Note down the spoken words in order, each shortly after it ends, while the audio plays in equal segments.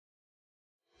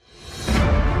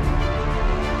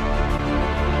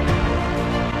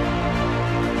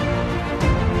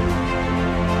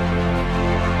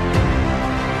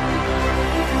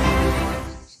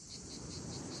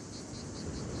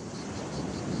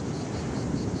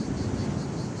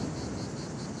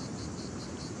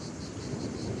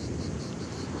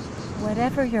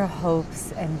Whatever your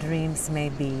hopes and dreams may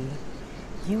be,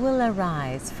 you will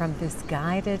arise from this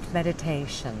guided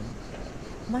meditation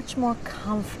much more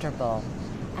comfortable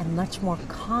and much more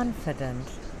confident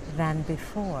than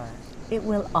before. It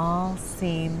will all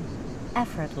seem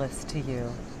effortless to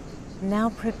you. Now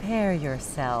prepare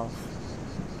yourself.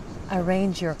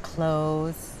 Arrange your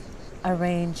clothes,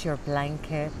 arrange your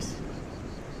blanket,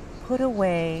 put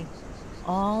away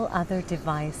all other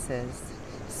devices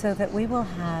so that we will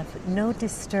have no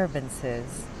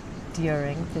disturbances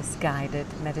during this guided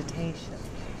meditation.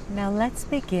 Now let's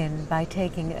begin by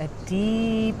taking a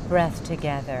deep breath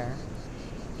together.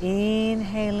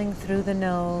 Inhaling through the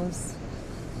nose.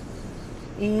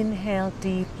 Inhale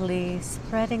deeply,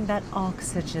 spreading that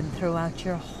oxygen throughout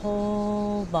your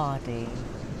whole body,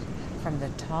 from the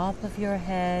top of your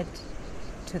head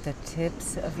to the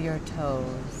tips of your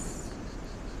toes.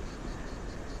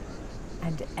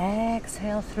 And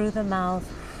exhale through the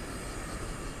mouth,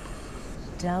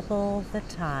 double the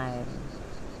time.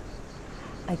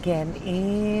 Again,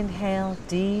 inhale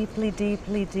deeply,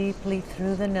 deeply, deeply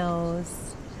through the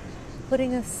nose,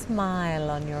 putting a smile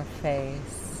on your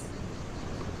face,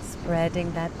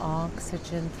 spreading that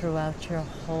oxygen throughout your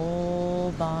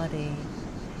whole body,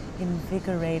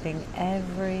 invigorating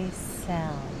every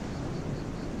cell.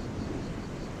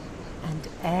 And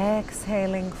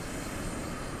exhaling,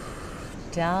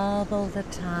 double the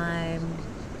time,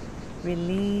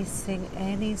 releasing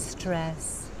any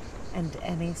stress and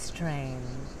any strain.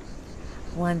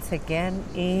 Once again,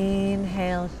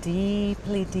 inhale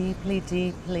deeply, deeply,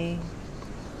 deeply,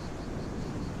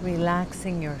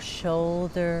 relaxing your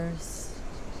shoulders,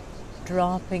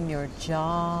 dropping your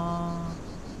jaw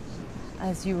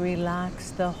as you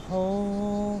relax the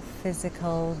whole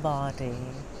physical body.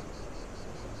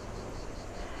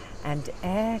 And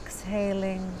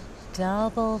exhaling,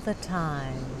 double the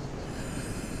time.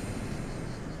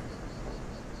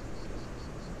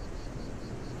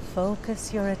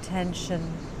 Focus your attention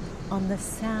on the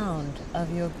sound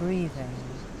of your breathing.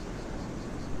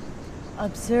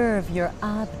 Observe your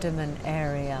abdomen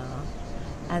area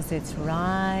as it's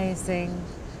rising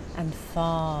and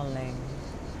falling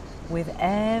with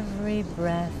every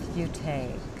breath you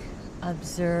take.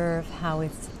 Observe how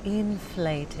it's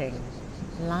inflating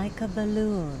like a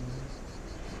balloon,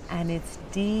 and it's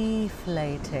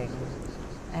deflating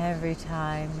every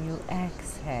time you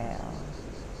exhale.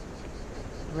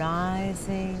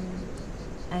 Rising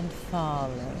and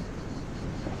falling.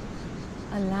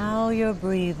 Allow your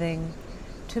breathing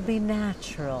to be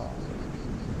natural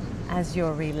as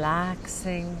you're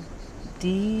relaxing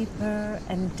deeper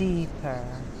and deeper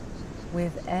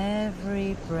with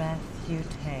every breath you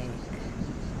take.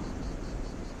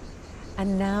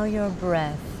 And now your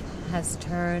breath has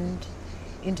turned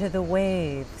into the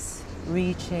waves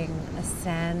reaching a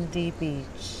sandy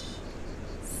beach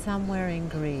somewhere in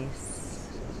Greece,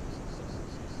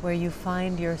 where you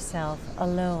find yourself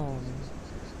alone,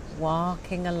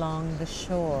 walking along the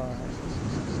shore.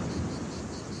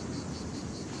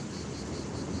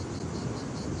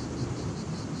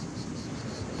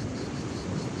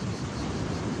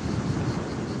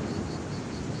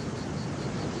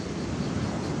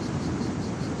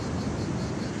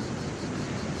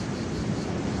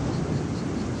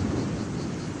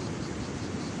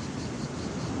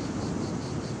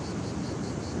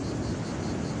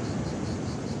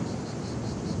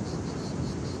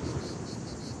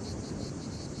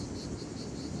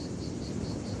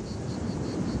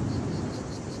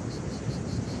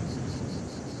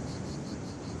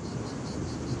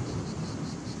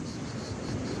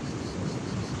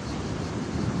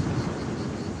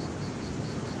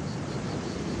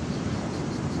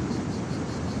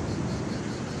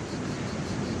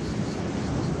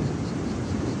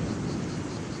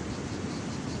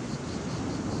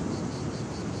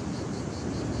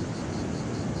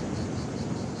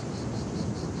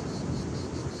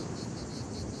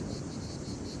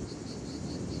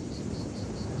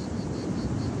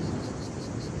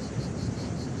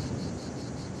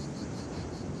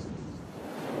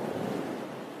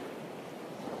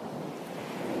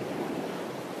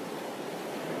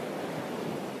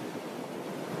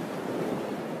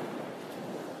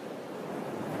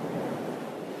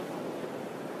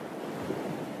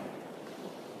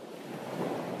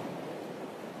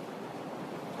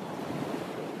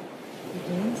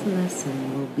 Today's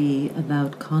lesson will be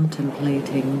about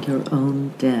contemplating your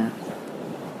own death.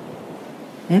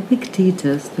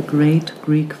 Epictetus, the great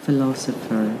Greek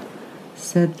philosopher,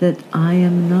 said that I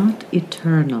am not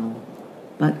eternal,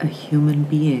 but a human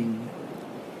being,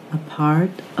 a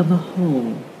part of a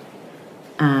whole,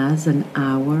 as an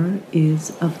hour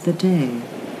is of the day.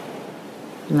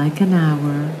 Like an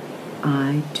hour,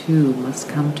 I too must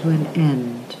come to an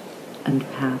end and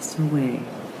pass away.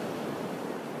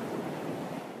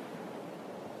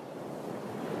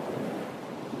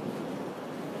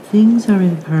 Things are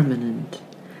impermanent,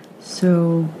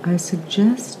 so I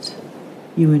suggest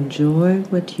you enjoy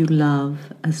what you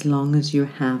love as long as you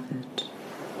have it.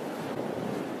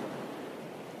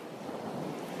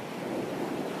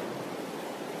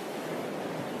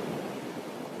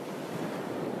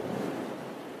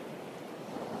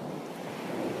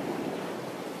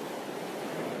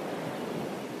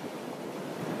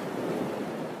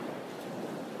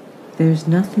 There's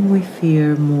nothing we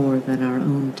fear more than our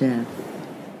own death.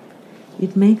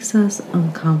 It makes us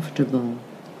uncomfortable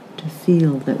to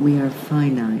feel that we are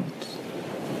finite.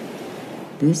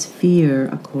 This fear,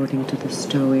 according to the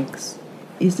Stoics,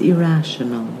 is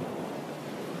irrational.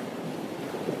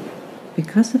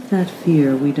 Because of that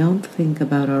fear, we don't think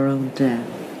about our own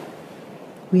death.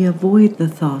 We avoid the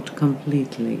thought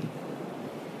completely,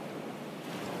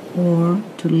 or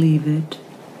to leave it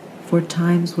for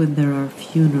times when there are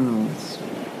funerals.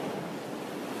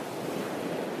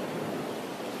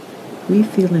 We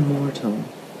feel immortal,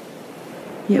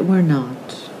 yet we're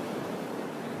not.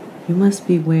 You must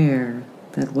beware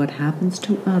that what happens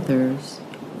to others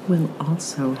will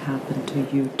also happen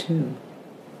to you too.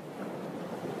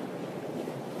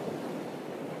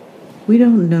 We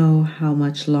don't know how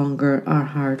much longer our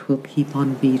heart will keep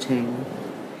on beating,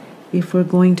 if we're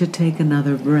going to take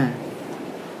another breath.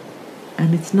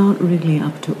 And it's not really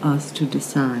up to us to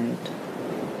decide.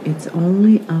 It's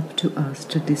only up to us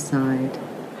to decide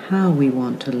how we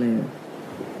want to live.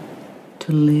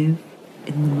 To live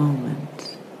in the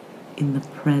moment, in the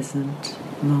present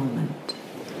moment,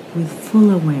 with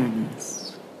full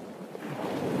awareness.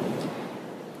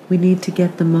 We need to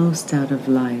get the most out of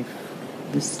life.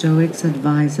 The Stoics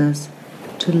advise us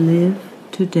to live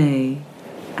today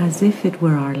as if it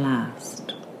were our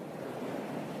last.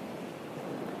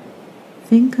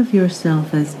 Think of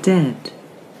yourself as dead,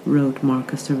 wrote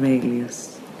Marcus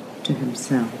Aurelius to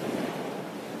himself.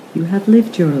 You have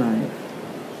lived your life.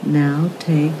 Now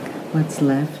take what's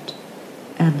left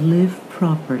and live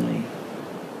properly.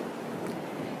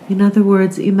 In other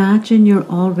words, imagine you're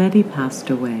already passed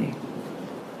away.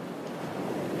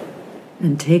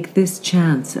 And take this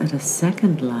chance at a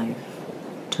second life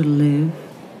to live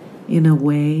in a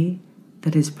way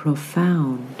that is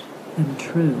profound and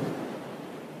true.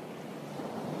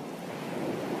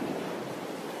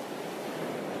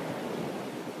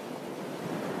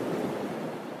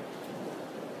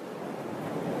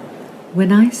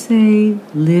 When I say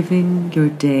living your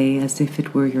day as if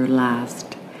it were your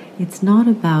last, it's not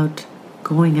about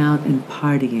going out and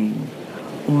partying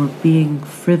or being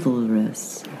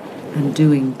frivolous and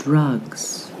doing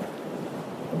drugs.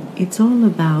 It's all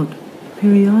about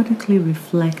periodically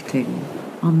reflecting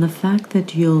on the fact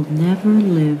that you'll never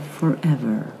live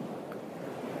forever.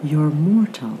 You're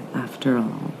mortal after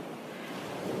all.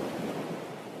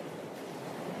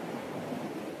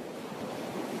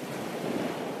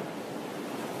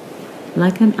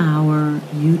 Like an hour,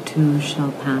 you too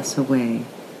shall pass away.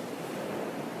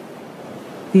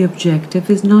 The objective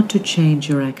is not to change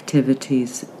your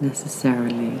activities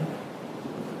necessarily,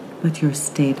 but your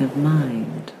state of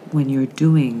mind when you're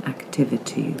doing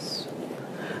activities,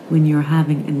 when you're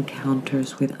having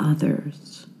encounters with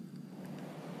others.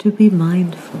 To be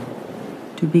mindful,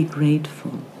 to be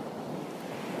grateful.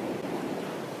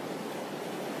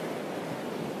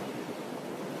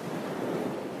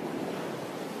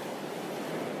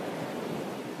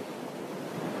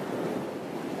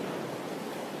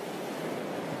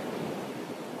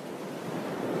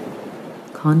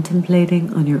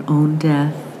 Contemplating on your own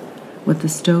death, what the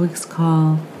Stoics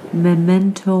call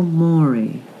Memento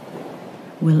Mori,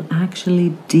 will actually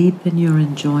deepen your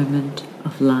enjoyment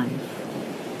of life.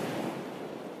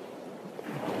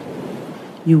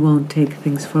 You won't take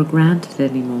things for granted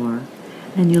anymore,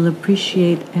 and you'll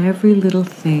appreciate every little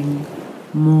thing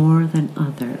more than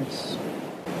others.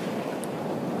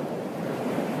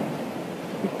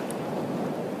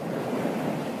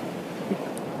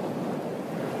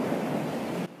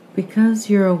 Because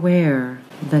you're aware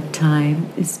that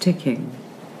time is ticking,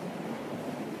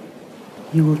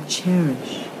 you will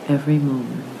cherish every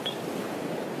moment.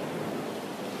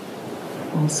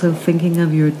 Also, thinking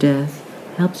of your death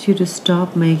helps you to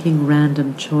stop making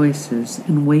random choices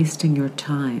and wasting your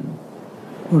time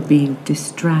or being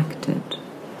distracted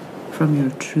from your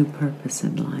true purpose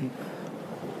in life.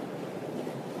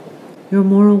 You're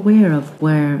more aware of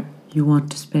where you want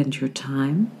to spend your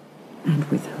time and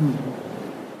with whom.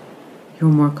 You're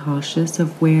more cautious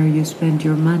of where you spend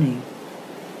your money.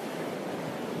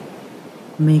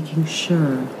 making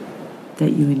sure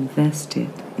that you invest it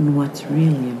in what's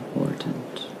really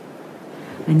important,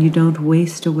 and you don't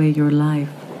waste away your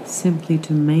life simply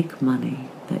to make money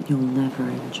that you'll never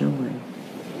enjoy.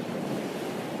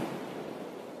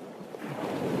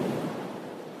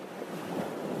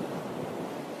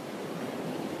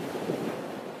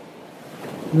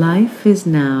 Life is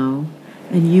now,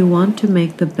 and you want to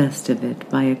make the best of it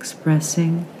by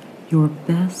expressing your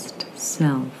best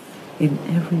self in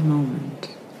every moment.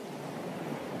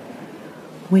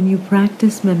 When you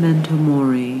practice Memento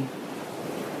Mori,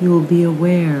 you will be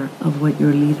aware of what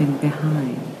you're leaving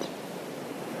behind,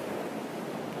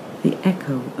 the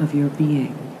echo of your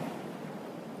being,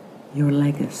 your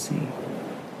legacy.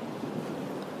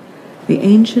 The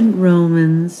ancient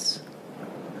Romans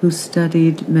who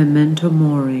studied Memento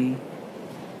Mori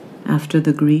after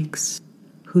the Greeks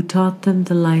who taught them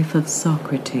the life of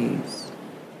Socrates.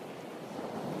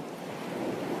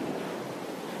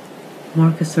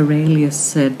 Marcus Aurelius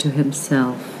said to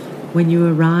himself, "When you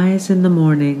arise in the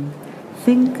morning,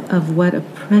 think of what a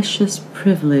precious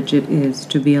privilege it is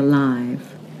to be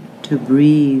alive, to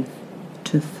breathe,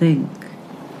 to think,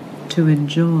 to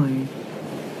enjoy,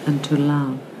 and to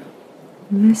love."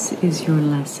 This is your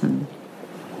lesson.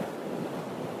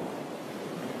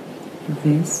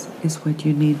 This is what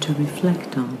you need to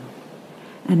reflect on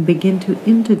and begin to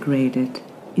integrate it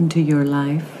into your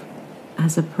life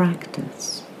as a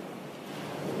practice.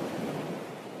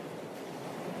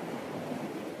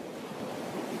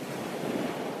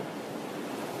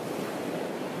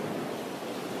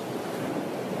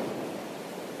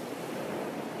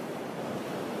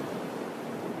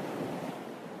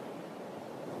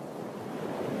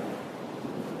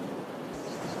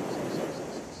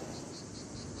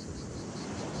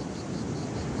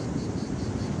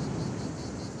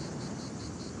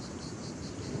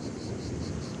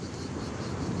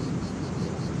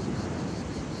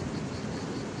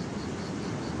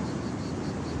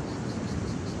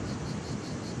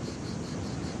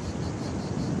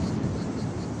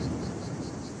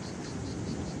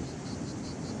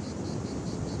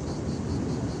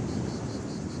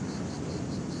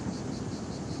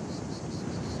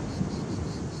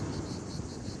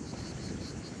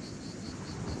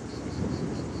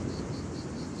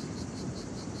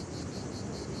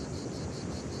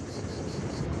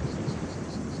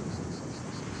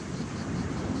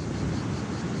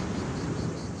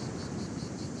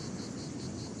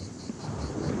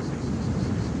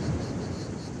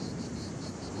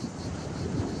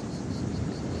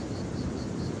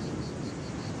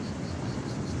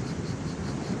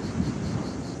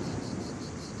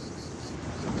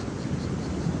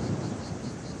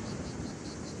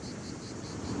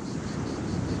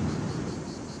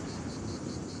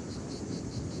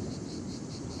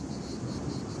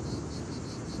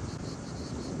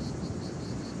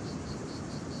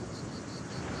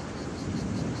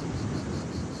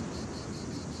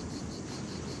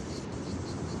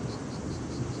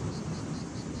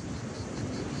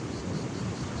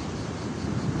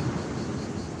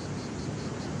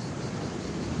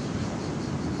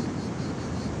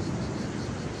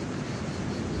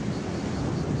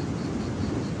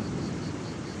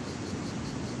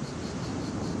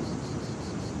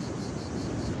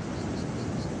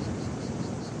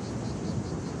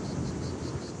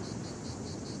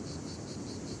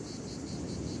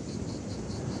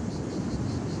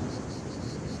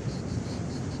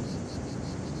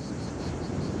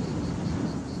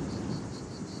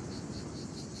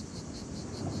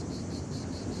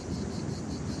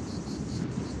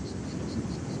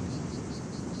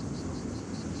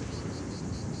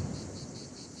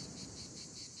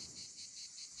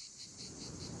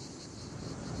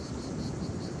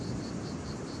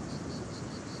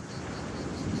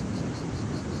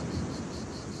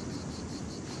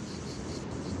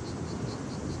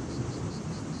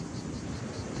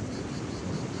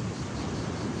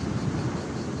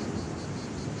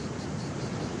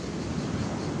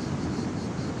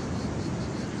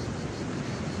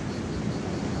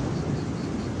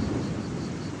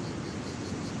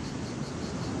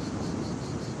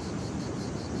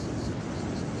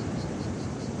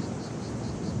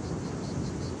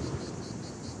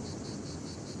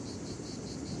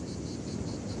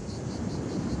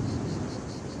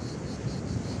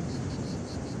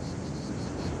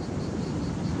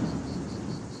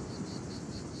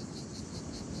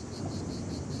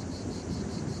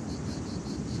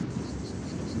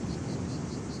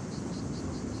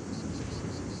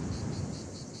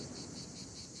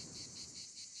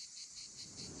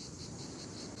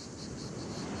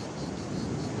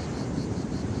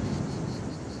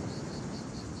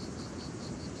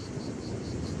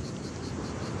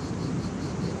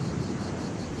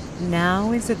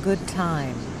 Now is a good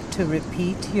time to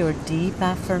repeat your deep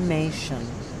affirmation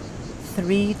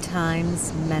 3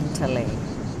 times mentally,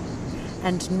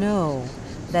 and know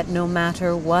that no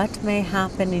matter what may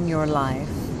happen in your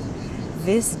life,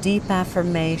 this deep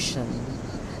affirmation,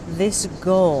 this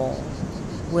goal,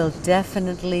 will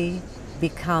definitely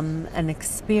become an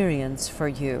experience for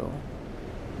you.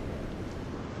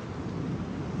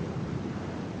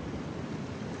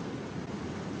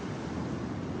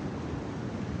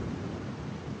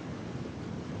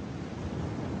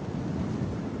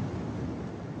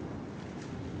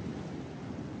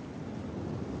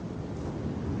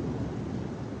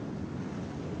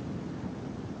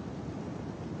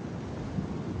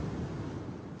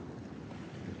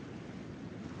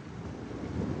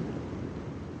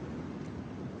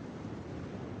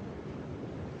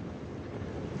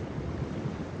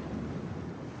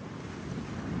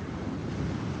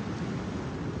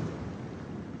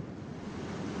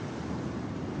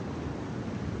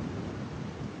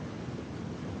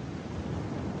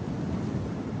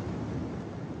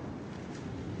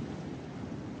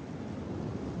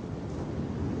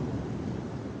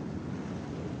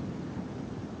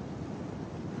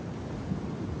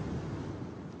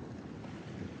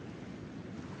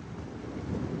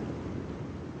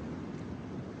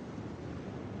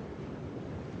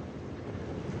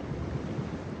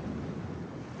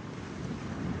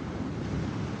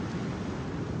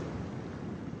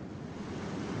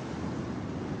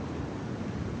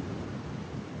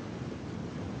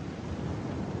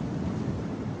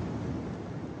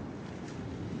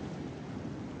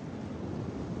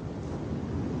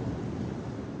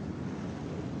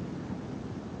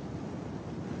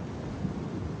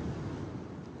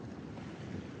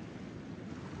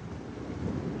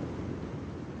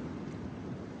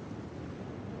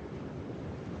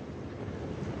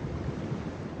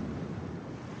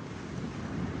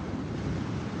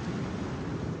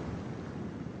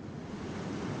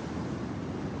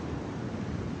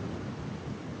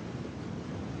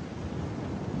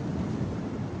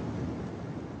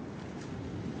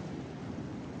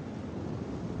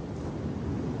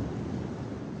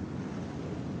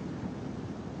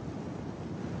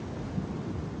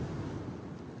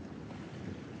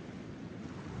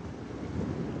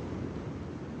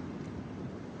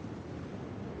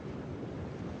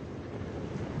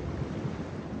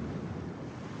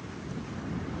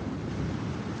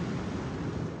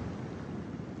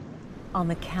 On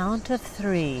the count of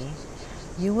 3,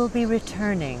 you will be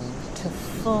returning to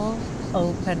full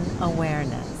open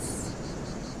awareness.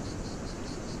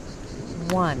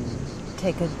 1.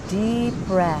 Take a deep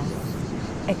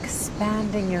breath,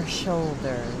 expanding your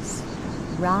shoulders,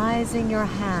 rising your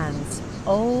hands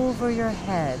over your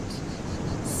head,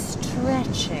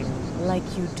 stretching like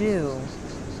you do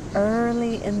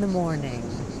early in the morning.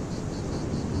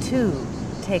 2.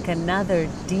 Take another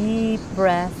deep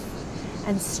breath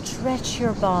and stretch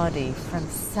your body from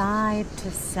side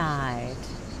to side,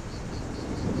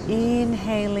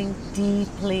 inhaling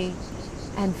deeply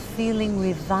and feeling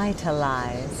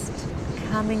revitalized,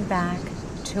 coming back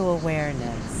to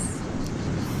awareness.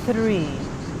 3,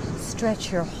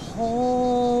 stretch your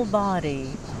whole body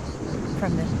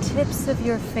from the tips of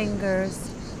your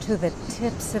fingers to the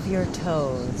tips of your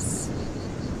toes.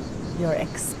 You're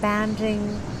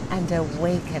expanding and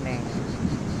awakening.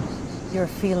 You're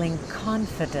feeling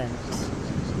confident,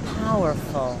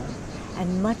 powerful,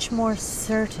 and much more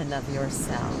certain of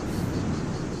yourself.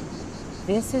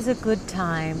 This is a good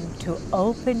time to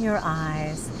open your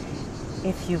eyes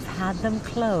if you've had them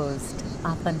closed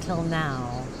up until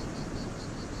now.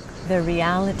 The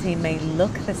reality may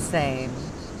look the same,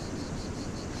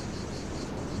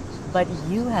 but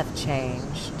you have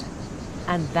changed,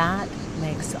 and that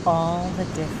makes all the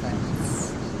difference.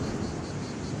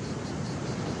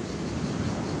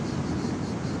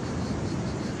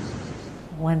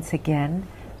 Once again,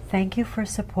 thank you for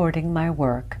supporting my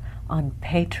work on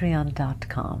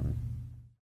patreon.com.